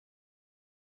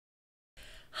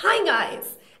Hi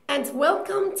guys, and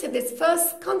welcome to this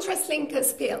first contrast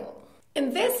linkers pill.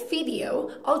 In this video,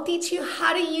 I'll teach you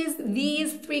how to use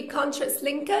these three contrast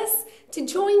linkers to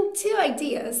join two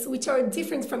ideas which are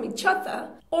different from each other,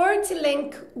 or to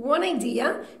link one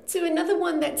idea to another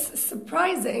one that's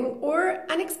surprising or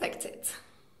unexpected.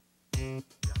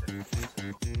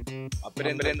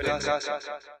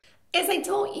 As I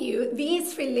told you,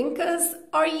 these three linkers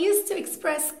are used to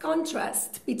express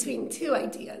contrast between two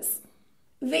ideas.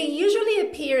 They usually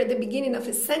appear at the beginning of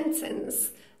a sentence,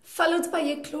 followed by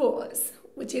a clause,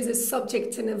 which is a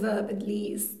subject and a verb at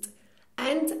least,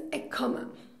 and a comma,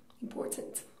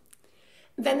 important.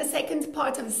 Then the second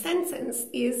part of the sentence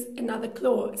is another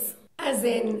clause, as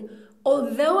in,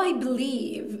 although I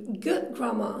believe good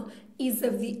grammar is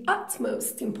of the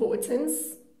utmost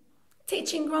importance,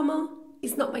 teaching grammar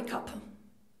is not my cup.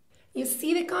 You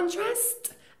see the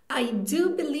contrast? I do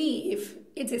believe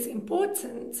it is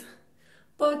important,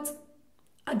 but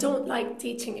I don't like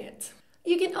teaching it.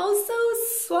 You can also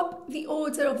swap the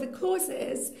order of the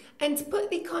clauses and put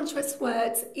the contrast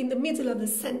words in the middle of the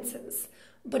sentence,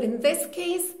 but in this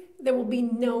case, there will be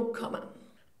no comma.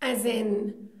 As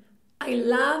in, I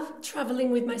love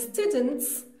traveling with my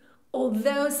students,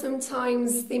 although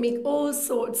sometimes they make all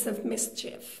sorts of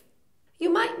mischief.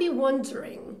 You might be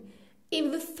wondering,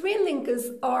 if the three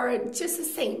linkers are just the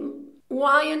same,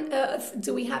 why on earth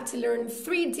do we have to learn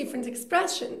three different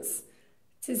expressions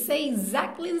to say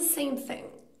exactly the same thing?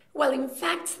 Well, in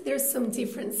fact, there's some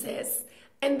differences,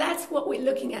 and that's what we're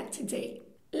looking at today.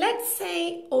 Let's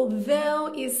say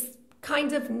although is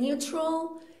kind of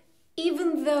neutral,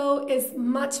 even though is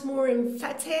much more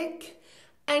emphatic,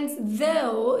 and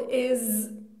though is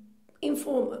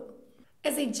informal.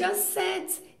 As I just said,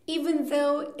 even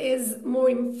though is more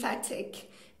emphatic,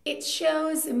 it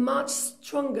shows a much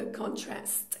stronger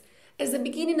contrast, as the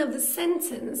beginning of the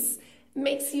sentence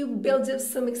makes you build up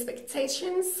some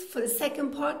expectations for the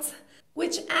second part,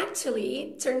 which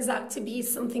actually turns out to be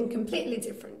something completely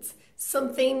different,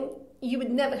 something you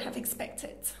would never have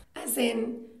expected. As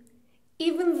in,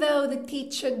 even though the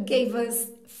teacher gave us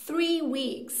 3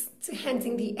 weeks to hand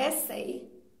in the essay,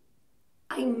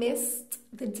 I missed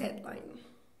the deadline.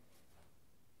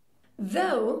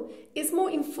 Though is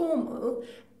more informal,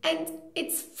 and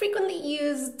it's frequently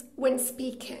used when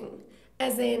speaking,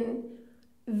 as in,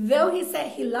 though he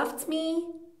said he loved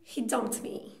me, he dumped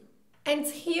me. And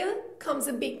here comes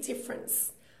a big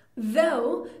difference.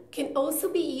 Though can also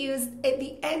be used at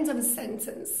the end of a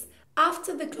sentence,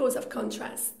 after the clause of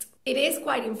contrast. It is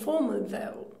quite informal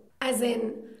though, as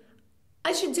in,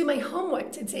 I should do my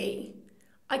homework today.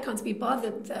 I can't be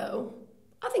bothered though.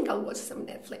 I think I'll watch some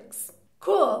Netflix.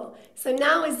 Cool, so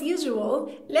now as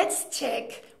usual, let's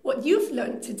check what you've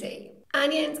learned today.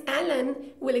 Anya and Alan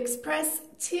will express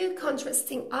two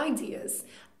contrasting ideas,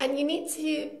 and you need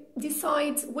to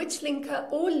decide which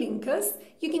linker or linkers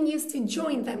you can use to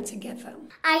join them together.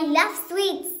 I love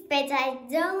sweets, but I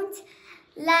don't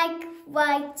like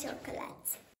white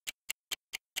chocolate.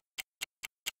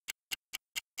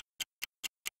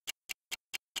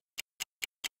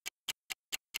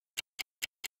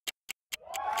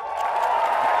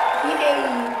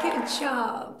 Yay, good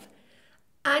job.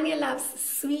 Anya loves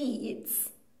sweets.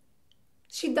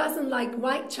 She doesn't like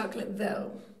white chocolate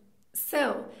though.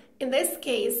 So, in this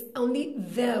case, only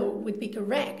though would be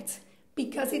correct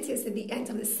because it is at the end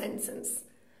of the sentence.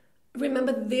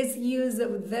 Remember, this use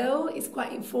of though is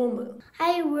quite informal.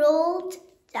 I rolled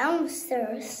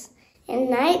downstairs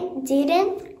and I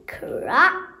didn't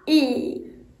cry.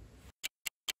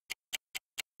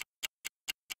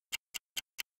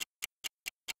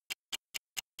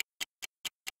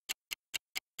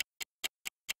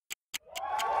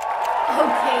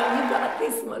 Okay, you got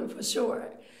this one for sure.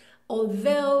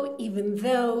 Although, even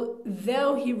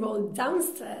though he rolled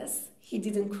downstairs, he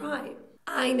didn't cry.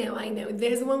 I know,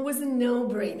 this one was a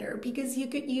no-brainer because you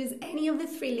could use any of the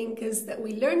three linkers that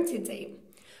we learned today.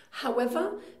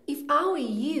 However, if I were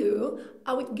you,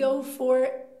 I would go for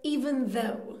even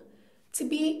though, to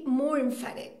be more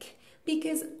emphatic,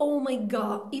 because oh my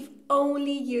god, if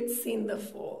only you'd seen the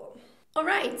fall.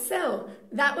 Alright, so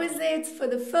that was it for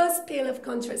the first pill of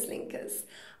contrast linkers.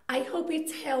 I hope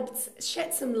it helped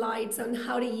shed some light on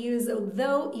how to use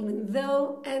although, even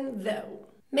though, and though.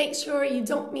 Make sure you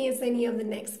don't miss any of the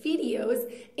next videos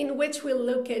in which we'll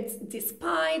look at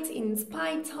despite, in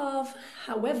spite of,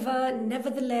 however,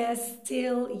 nevertheless,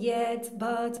 still, yet,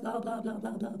 but, blah, blah, blah,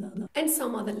 blah, blah, blah, blah, and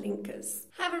some other linkers.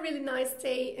 Have a really nice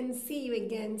day and see you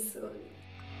again soon.